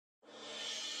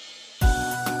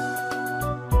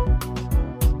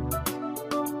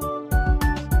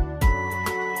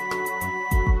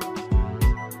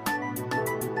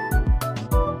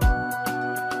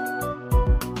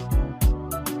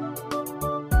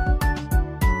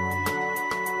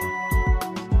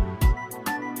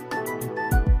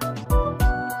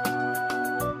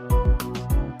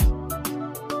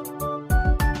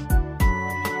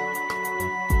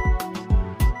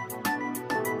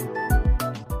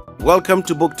Welcome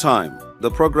to Book Time.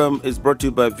 The program is brought to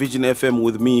you by Vision FM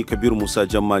with me, Kabiru Musa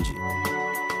Jammaje.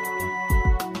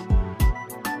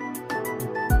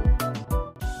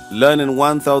 Learning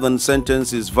 1000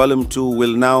 Sentences Volume 2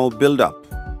 will now build up.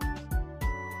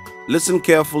 Listen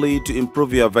carefully to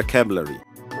improve your vocabulary.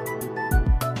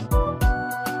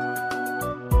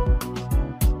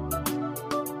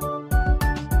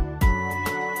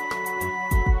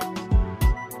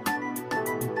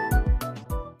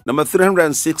 Number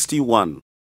 361.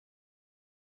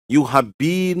 You have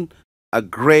been a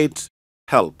great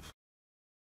help.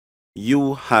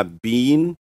 You have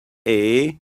been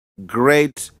a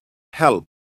great help.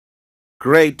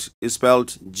 Great is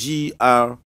spelled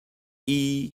G-R-E-A-T.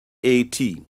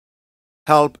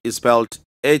 Help is spelled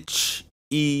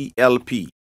H-E-L-P.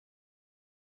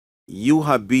 You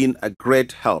have been a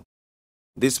great help.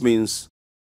 This means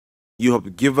you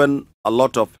have given a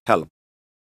lot of help.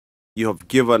 You have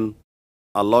given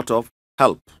a lot of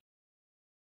help.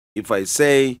 If I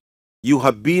say you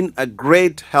have been a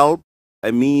great help,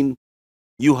 I mean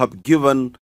you have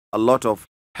given a lot of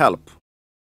help.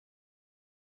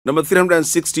 Number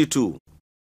 362.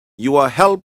 Your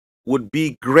help would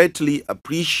be greatly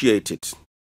appreciated.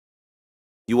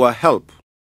 Your help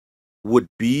would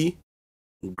be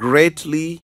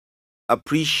greatly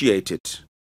appreciated.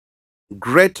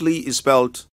 Greatly is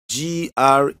spelled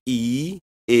G-R-E-A-T-L-Y.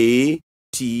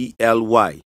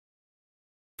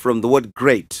 From the word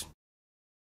great.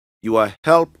 Your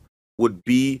help would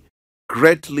be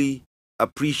greatly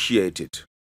appreciated.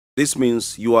 This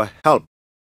means your help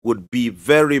would be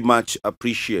very much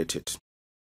appreciated.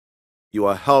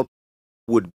 Your help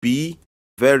would be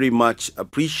very much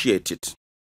appreciated.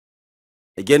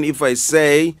 Again, if I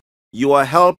say your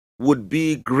help would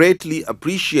be greatly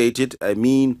appreciated, I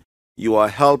mean your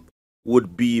help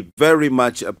would be very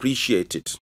much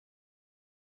appreciated.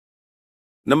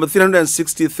 Number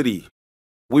 363.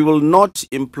 We will not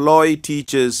employ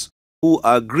teachers who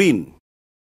are green.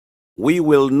 We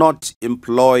will not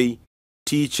employ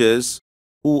teachers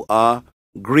who are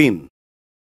green.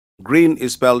 Green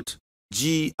is spelled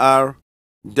G-R-E-E-N.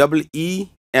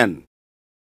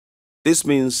 This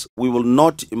means we will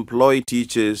not employ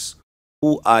teachers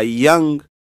who are young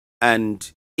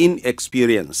and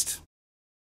inexperienced.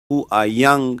 Who are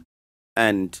young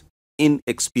and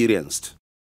inexperienced.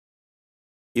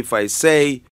 If I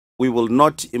say we will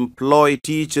not employ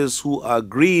teachers who are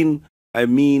green, I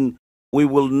mean we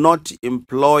will not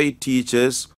employ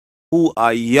teachers who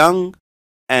are young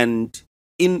and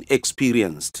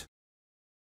inexperienced.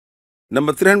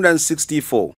 Number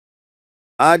 364.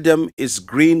 Adam is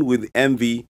green with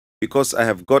envy because I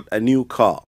have got a new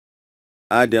car.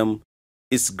 Adam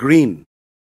is green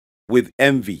with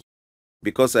envy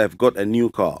because I have got a new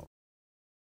car.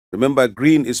 Remember,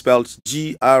 green is spelled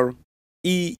G-R-E-E-N.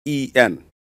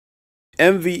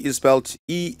 Envy is spelled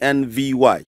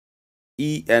E-N-V-Y.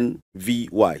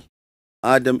 E-N-V-Y.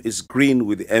 Adam is green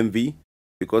with envy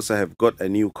because I have got a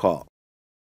new car.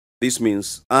 This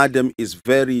means Adam is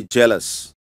very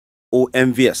jealous or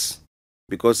envious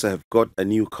because I have got a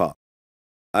new car.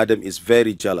 Adam is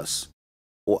very jealous.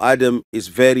 Or Adam is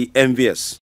very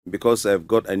envious because I have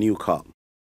got a new car.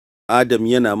 Adam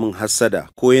yana min hasada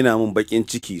ko yana min bakin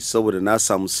ciki saboda na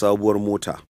samu sabuwar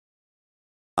mota.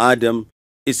 Adam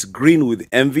is green with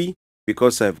envy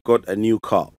because I have got a new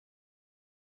car.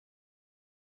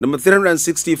 Number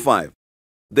 365.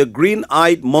 The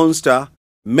green-eyed monster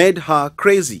made her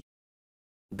crazy.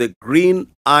 The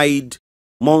green-eyed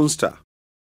monster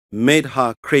made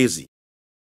her crazy.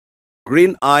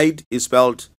 Green-eyed is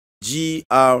spelled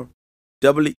G-R-E-E-N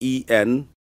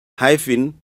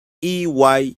hyphen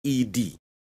E-Y-E-D.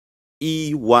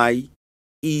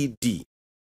 E-Y-E-D.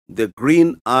 The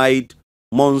green-eyed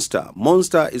monster.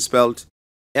 Monster is spelled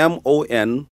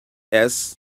M-O-N-S-T-E-R.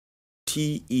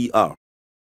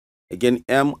 Again,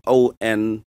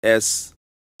 M-O-N-S-T-E-R.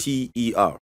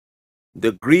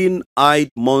 The green-eyed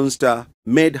monster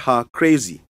made her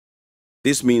crazy.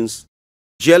 This means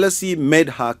jealousy made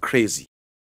her crazy.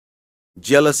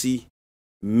 Jealousy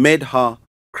made her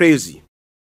crazy.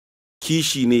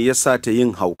 Kishi ne ya sa ta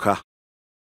yin hauka.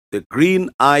 The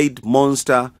green-eyed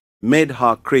monster made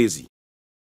her crazy.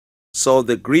 So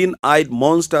the green-eyed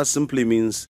monster simply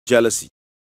means jealousy.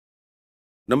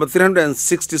 Number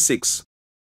 366.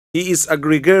 He is a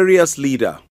gregarious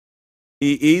leader.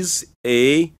 He is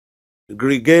a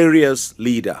gregarious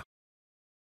leader.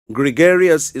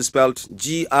 Gregarious is spelled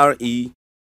G-R-E-G-A-R-I-O-U-S.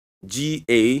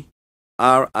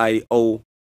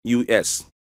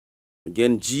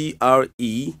 Again,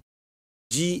 G-R-E-G-A-R-I-O-U-S.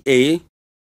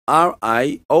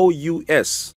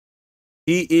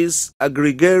 He is a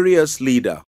gregarious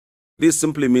leader. This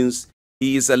simply means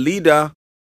he is a leader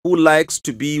who likes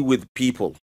to be with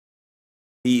people.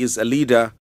 He is a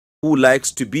leader who likes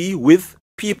to be with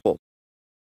people.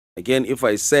 Again, if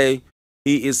I say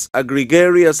he is a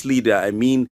gregarious leader, I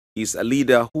mean he's a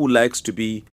leader who likes to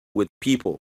be with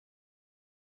people.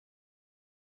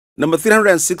 Number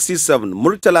 367,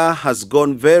 Murtala has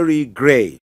gone very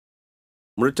gray.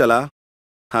 Murtala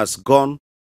has gone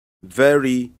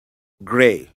very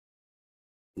gray.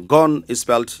 Gone is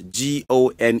spelled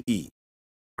G-O-N-E.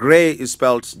 Gray is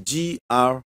spelled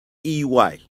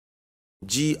G-R-E-Y.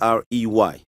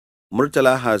 G-R-E-Y.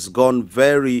 Murtala has gone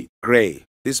very gray.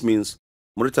 This means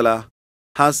Murtala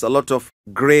has a lot of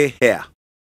gray hair.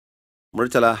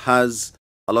 Murtala has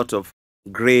a lot of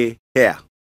gray hair.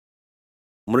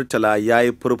 Murtala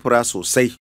yayi purpura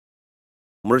sosai.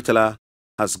 Murtala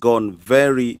has gone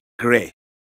very gray.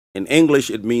 In English,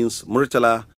 it means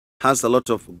Murtala has a lot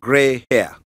of gray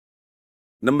hair.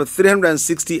 Number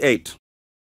 368.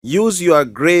 Use your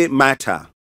gray matter.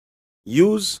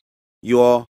 Use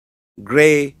your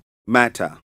gray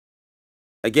matter.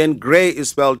 Again, gray is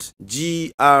spelled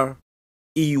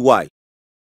G-R-E-Y.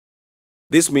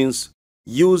 This means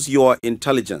use your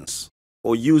intelligence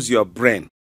or use your brain.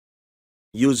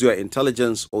 Use your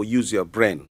intelligence or use your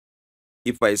brain.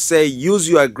 If I say use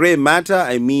your gray matter,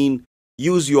 I mean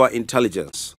use your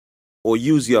intelligence or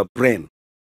use your brain.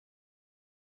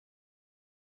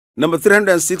 Number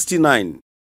 369.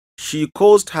 She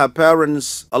caused her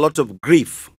parents a lot of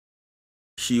grief.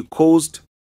 She caused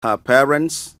her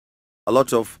parents a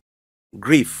lot of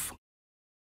grief.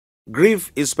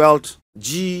 Grief is spelled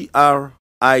G-R-I-E-F.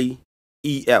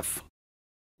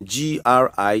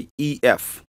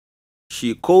 G-R-I-E-F.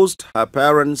 She caused her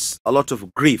parents a lot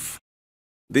of grief.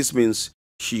 This means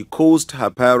she caused her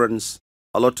parents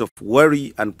a lot of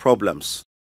worry and problems.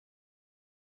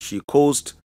 She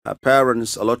caused her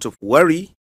parents a lot of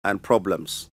worry and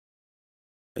problems.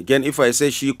 Again, if I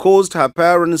say she caused her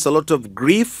parents a lot of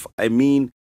grief, I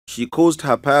mean she caused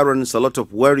her parents a lot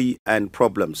of worry and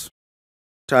problems.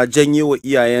 Ta janye wa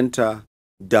iyayenta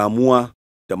damuwa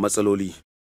da matsaloli.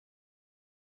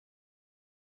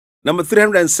 Number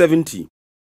 370.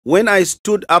 When I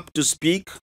stood up to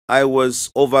speak, I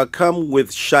was overcome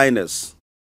with shyness.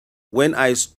 When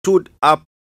I stood up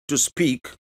to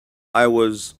speak, I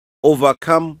was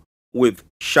overcome with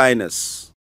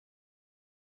shyness.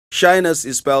 Shyness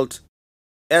is spelled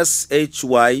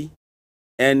S-H-Y-N-E-S-S.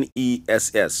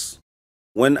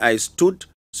 When I stood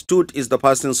is the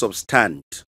past tense of stand.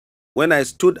 When I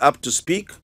stood up to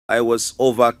speak, I was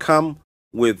overcome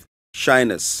with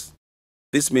shyness.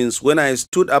 This means when I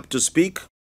stood up to speak,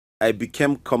 I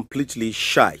became completely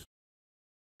shy.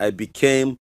 I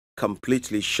became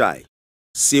completely shy.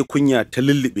 Sai kunya ta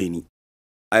lullube ni.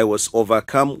 I was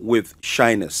overcome with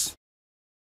shyness.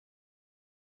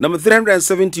 Number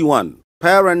 371.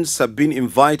 Parents have been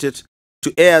invited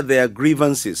to air their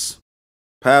grievances.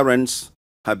 Parents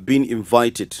have been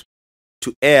invited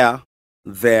to air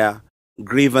their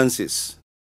grievances.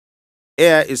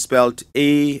 Air is spelled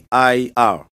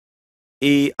A-I-R.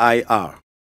 A-I-R.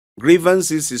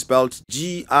 Grievances is spelled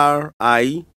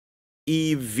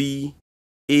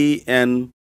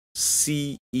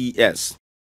G-R-I-E-V-A-N-C-E-S.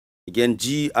 Again,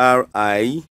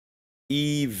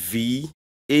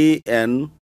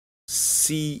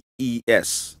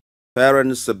 G-R-I-E-V-A-N-C-E-S.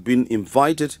 Parents have been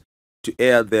invited to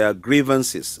air their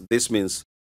grievances. This means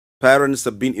parents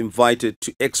have been invited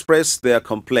to express their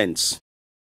complaints.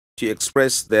 To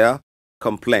express their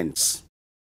complaints.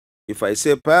 If I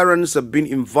say parents have been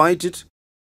invited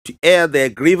to air their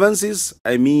grievances,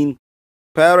 I mean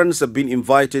parents have been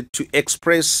invited to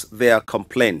express their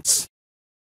complaints.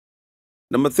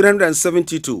 Number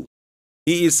 372.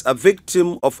 He is a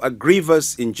victim of a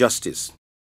grievous injustice.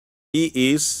 He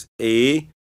is a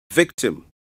victim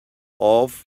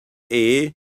of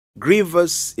a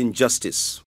grievous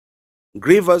injustice.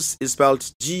 Grievous is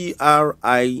spelled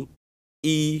G-R-I-E-V-O-U-S.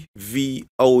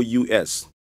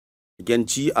 Again,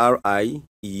 G-R-I-E-V-O-U-S.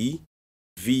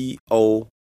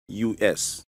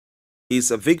 He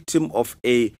is a victim of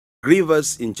a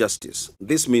grievous injustice.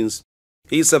 This means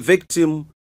he is a victim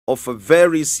of a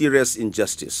very serious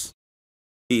injustice.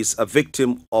 He is a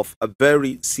victim of a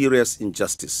very serious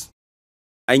injustice.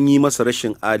 An yi masa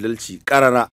rashin adalci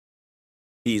ƙarara.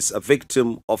 He is a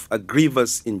victim of a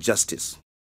grievous injustice.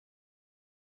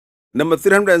 Number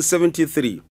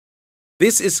 373.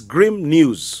 This is grim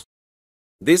news.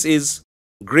 This is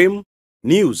grim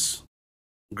news.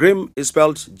 Grim is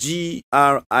spelled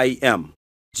G-R-I-M.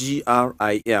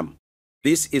 G-R-I-M.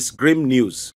 This is grim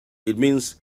news. It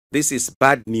means this is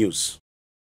bad news.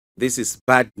 This is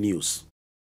bad news.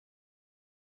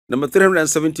 Number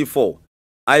 374.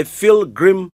 I feel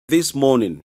grim this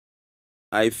morning.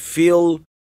 I feel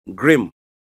grim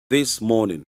this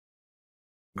morning.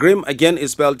 Grim again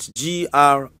is spelled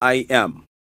Grim.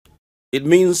 It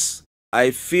means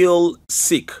I feel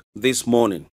sick this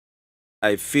morning.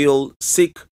 I feel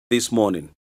sick this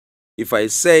morning. If I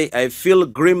say I feel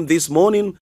grim this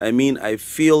morning, I mean I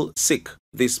feel sick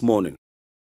this morning.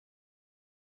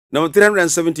 Number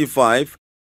 375.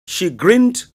 She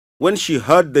grinned when she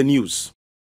heard the news.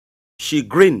 She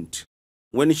grinned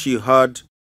when she heard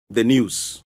the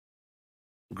news.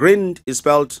 Grinned is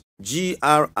spelled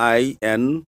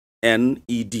Grinned. Grinned.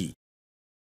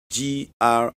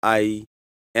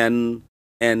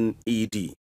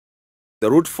 The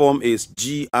root form is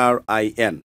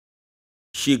grin.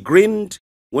 She grinned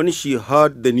when she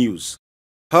heard the news.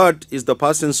 Heard is the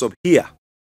past tense of hear.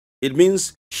 It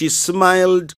means she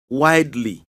smiled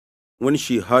widely when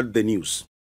she heard the news.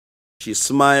 She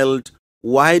smiled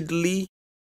widely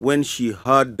when she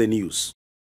heard the news.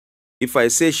 If I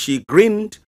say she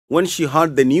grinned when she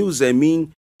heard the news, I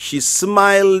mean she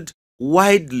smiled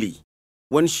widely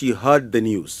when she heard the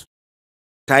news.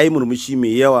 Ta yi murmushi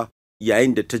mai yawa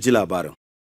yayin da ta ji labarin.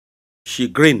 She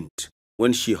grinned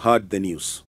when she heard the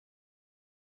news.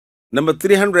 Number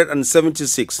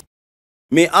 376.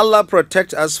 May Allah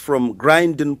protect us from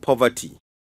grinding poverty.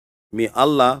 May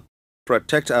Allah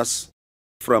protect us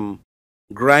from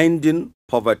grinding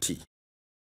poverty.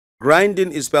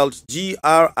 Grinding is spelled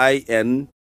Grinding.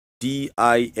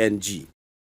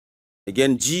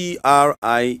 Again,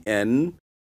 Grinding.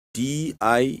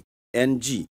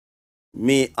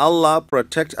 May Allah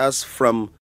protect us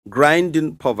from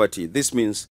grinding poverty. This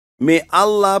means, may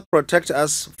Allah protect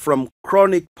us from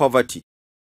chronic poverty.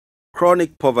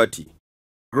 Chronic poverty.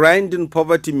 Grinding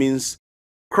poverty means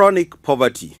chronic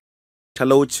poverty.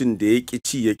 Talaucin da ya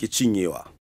ci ya cinyewa.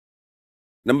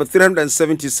 Number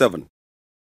 377.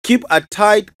 Keep a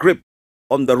tight grip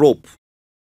on the rope.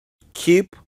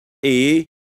 Keep a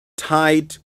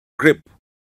tight grip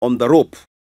on the rope.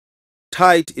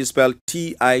 Tight is spelled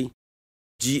Tight.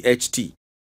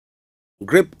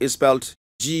 Grip is spelled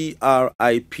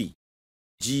Grip.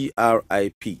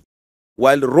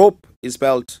 While rope is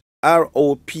spelled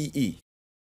Rope.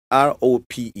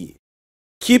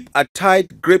 Keep a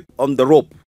tight grip on the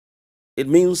rope. It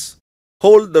means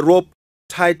hold the rope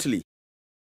tightly.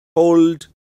 Hold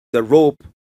the rope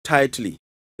tightly.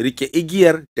 Rike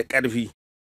igiyar da ƙarfi.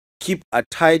 Keep a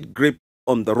tight grip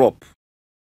on the rope.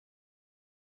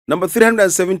 Number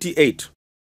 378.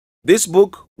 This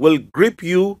book will grip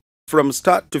you from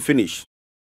start to finish.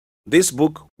 This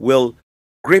book will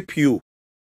grip you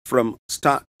from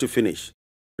start to finish.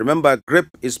 Remember, grip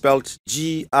is spelled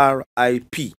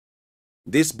Grip.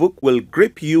 This book will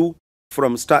grip you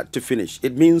from start to finish.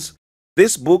 It means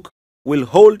this book will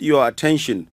hold your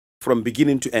attention from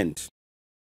beginning to end.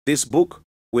 This book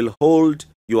will hold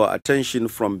your attention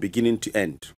from beginning to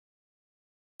end.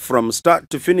 From start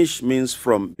to finish means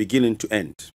from beginning to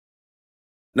end.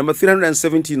 Number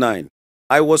 379.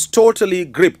 I was totally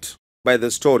gripped by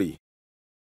the story.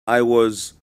 I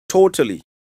was totally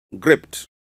gripped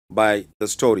by the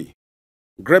story.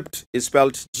 Gripped is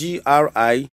spelled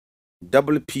Gripped.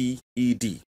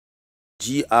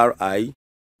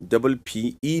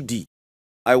 Gripped.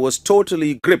 I was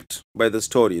totally gripped by the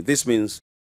story. This means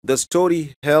the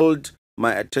story held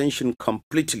my attention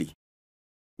completely.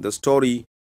 The story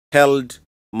held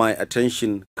my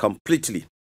attention completely.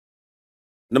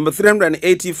 Number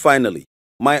 380, finally.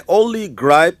 My only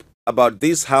gripe about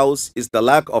this house is the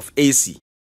lack of AC.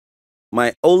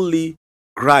 My only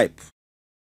gripe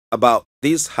about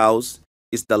this house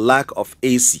is the lack of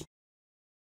AC.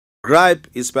 Gripe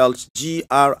is spelled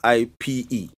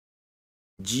Gripe.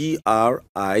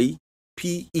 Gripe.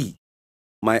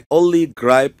 My only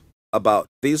gripe about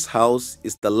this house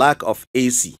is the lack of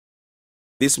AC.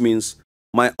 This means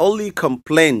my only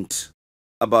complaint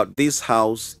about this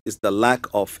house is the lack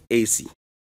of AC.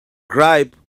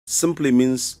 Gripe simply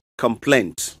means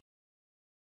complaint.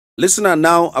 Listener,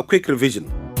 now a quick revision.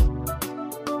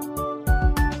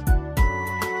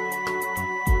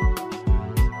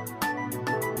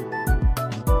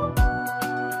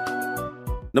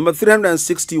 Number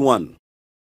 361.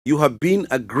 You have been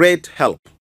a great help.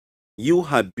 You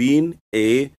have been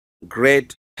a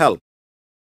great help.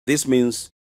 This means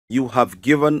you have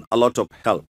given a lot of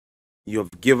help. You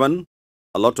have given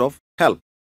a lot of help.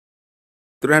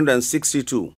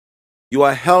 362.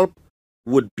 Your help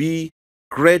would be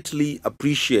greatly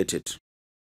appreciated.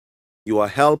 Your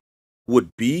help would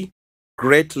be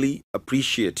greatly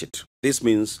appreciated. This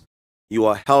means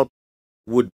your help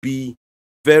would be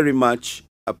very much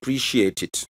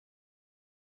appreciated.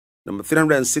 Number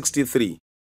 363.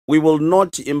 We will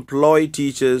not employ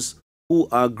teachers who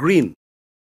are green.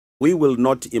 We will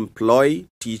not employ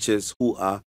teachers who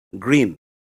are green.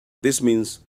 This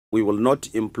means we will not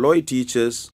employ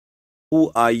teachers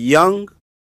who are young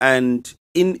and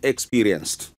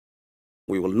inexperienced.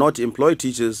 We will not employ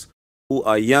teachers who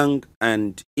are young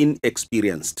and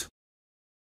inexperienced.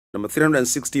 Number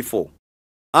 364.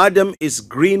 Adam is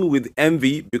green with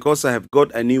envy because I have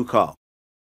got a new car.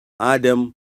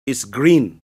 Adam is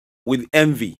green with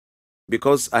envy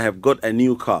because I have got a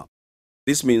new car.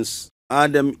 This means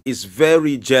Adam is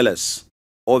very jealous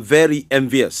or very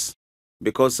envious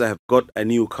because I have got a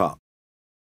new car.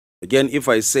 Again, if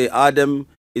I say Adam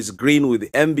is green with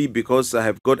envy because I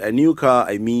have got a new car,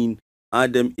 I mean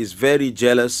Adam is very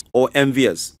jealous or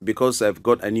envious because I've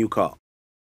got a new car.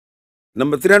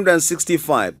 Number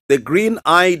 365. The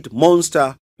green-eyed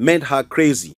monster made her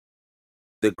crazy.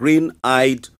 The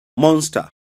green-eyed monster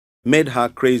made her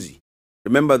crazy.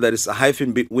 Remember, there is a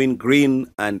hyphen between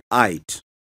green and eyed.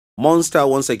 Monster,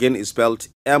 once again, is spelled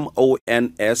M-O-N-S-T-E-R.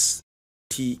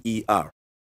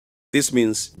 This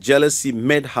means jealousy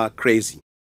made her crazy.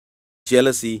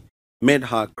 Jealousy made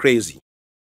her crazy.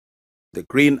 The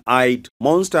green-eyed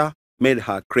monster made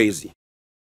her crazy.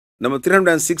 Number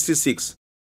 366.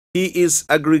 He is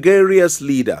a gregarious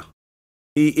leader.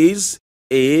 He is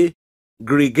a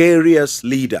gregarious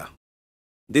leader.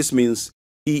 This means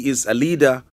he is a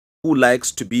leader who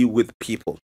likes to be with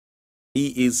people.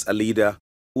 He is a leader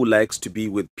who likes to be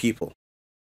with people.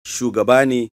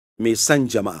 Shugabani mai san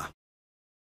jama'a.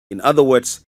 In other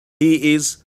words, he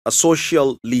is a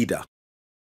social leader.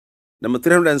 Number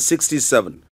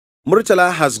 367.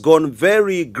 Murtala has gone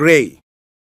very gray.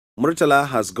 Murtala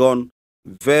has gone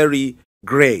very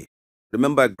gray.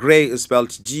 Remember, gray is spelled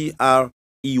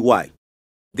G-R-E-Y.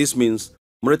 This means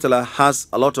Murtala has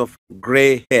a lot of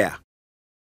gray hair.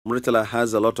 Murtala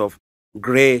has a lot of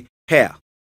gray hair.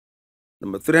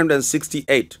 Number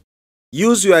 368.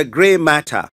 Use your gray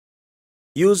matter.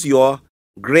 Use your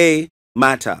gray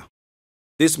matter.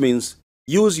 This means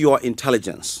use your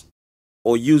intelligence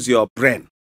or use your brain.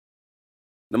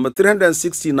 Number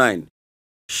 369.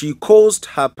 She caused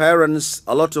her parents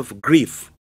a lot of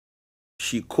grief.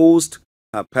 She caused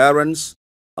her parents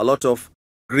a lot of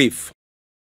grief.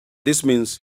 This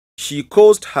means she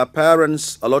caused her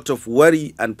parents a lot of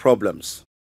worry and problems.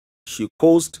 She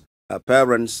caused her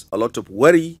parents a lot of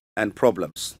worry and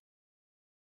problems.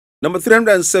 Number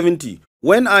 370.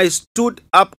 When I stood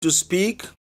up to speak,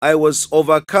 I was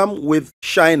overcome with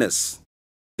shyness.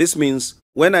 This means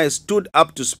when I stood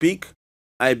up to speak,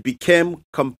 I became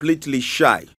completely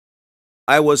shy.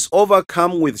 I was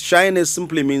overcome with shyness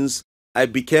simply means I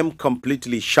became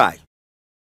completely shy.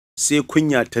 Sai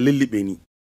kunya ta lullube ni.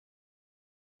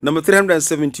 Number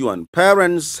 371.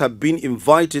 Parents have been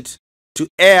invited to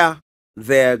air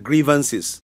their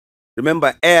grievances.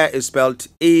 Remember, air is spelled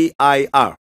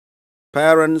A-I-R.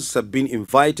 Parents have been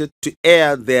invited to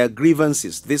air their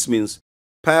grievances. This means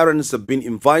parents have been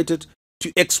invited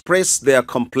to express their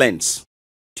complaints.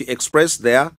 To express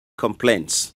their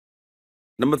complaints.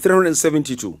 Number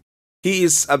 372. He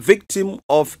is a victim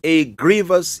of a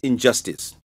grievous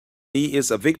injustice. He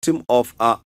is a victim of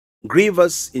a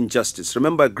grievous injustice.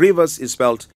 Remember, grievous is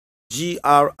spelled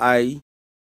G-R-I-E-V-O-U-S.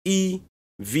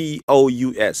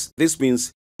 This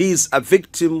means he is a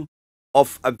victim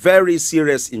of a very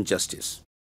serious injustice.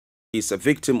 He is a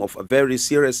victim of a very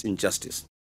serious injustice.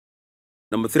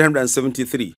 Number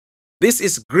 373. This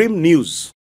is grim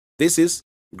news. This is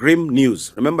grim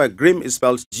news. Remember, grim is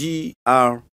spelled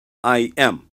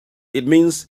G-R-I-M. It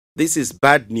means this is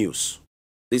bad news.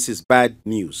 This is bad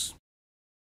news.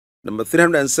 Number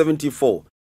 374.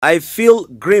 I feel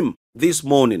grim this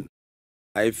morning.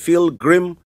 I feel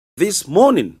grim this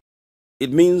morning.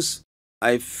 It means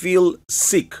I feel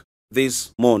sick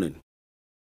this morning.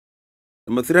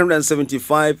 Number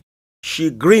 375. She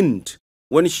grinned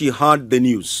when she heard the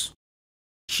news.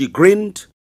 She grinned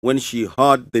when she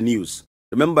heard the news.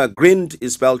 Remember, grinned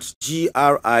is spelled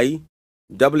G-R-I-N-N-E-D.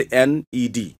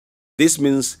 This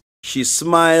means she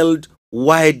smiled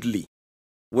widely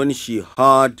when she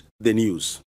heard the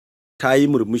news. Ta yi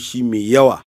murmushi mai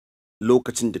yawa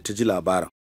lokacin da ta ji labarin.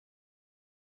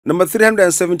 Number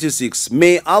 376.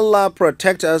 May Allah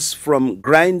protect us from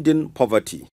grinding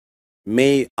poverty.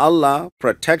 May Allah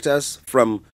protect us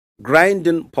from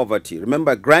grinding poverty.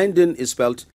 Remember, grinding is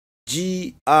spelled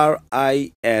G-R-I-N-D-I-N-G.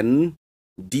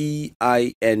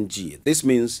 This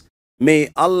means may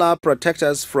Allah protect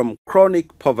us from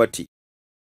chronic poverty.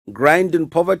 Grinding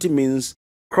poverty means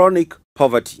chronic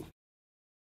poverty.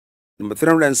 Number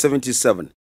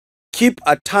 377. Keep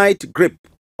a tight grip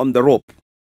on the rope.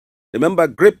 Remember,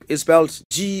 grip is spelled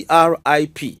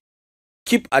G-R-I-P.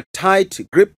 Keep a tight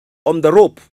grip on the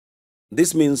rope.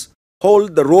 This means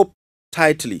hold the rope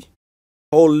tightly.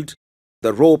 Hold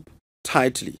the rope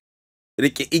tightly.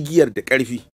 Rike igiyar da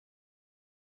ƙarfi.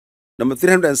 Number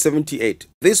 378.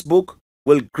 This book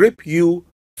will grip you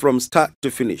from start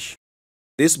to finish.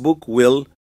 This book will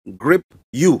grip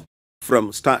you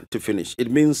from start to finish. It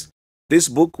means this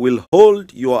book will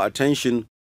hold your attention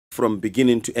from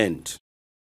beginning to end.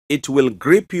 It will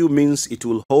grip you means it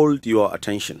will hold your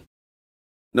attention.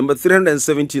 Number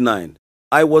 379.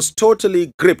 I was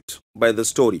totally gripped by the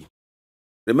story.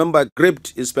 Remember,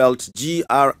 gripped is spelled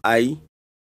G-R-I-P-P-E-D.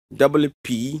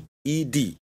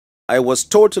 I was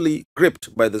totally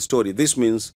gripped by the story. This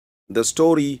means the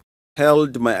story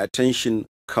held my attention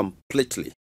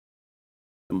completely.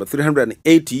 Number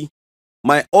 380.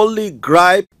 My only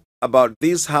gripe about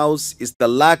this house is the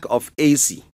lack of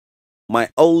AC. My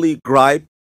only gripe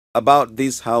about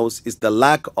this house is the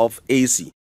lack of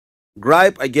AC.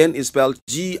 Gripe again is spelled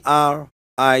G-R-I-P-E.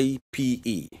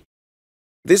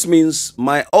 This means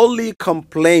my only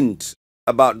complaint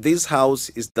about this house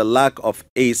is the lack of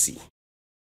AC.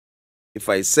 If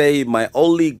I say my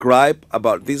only gripe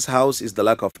about this house is the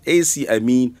lack of AC, I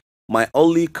mean my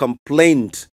only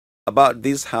complaint about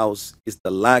this house is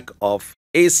the lack of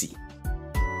AC.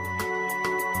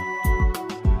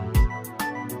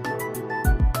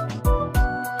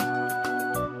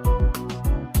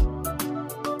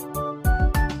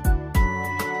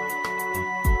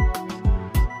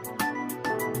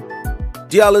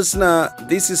 Dear listener,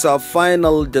 this is our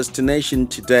final destination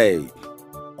today.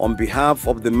 On behalf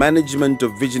of the management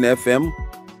of Vision FM,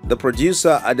 the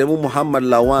producer Adamu Muhammad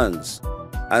Lawans,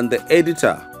 and the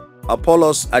editor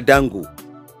Apollos Adangu,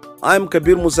 I'm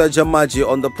Kabiru Musa Jammaje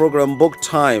on the program Book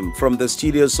Time from the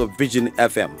studios of Vision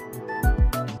FM.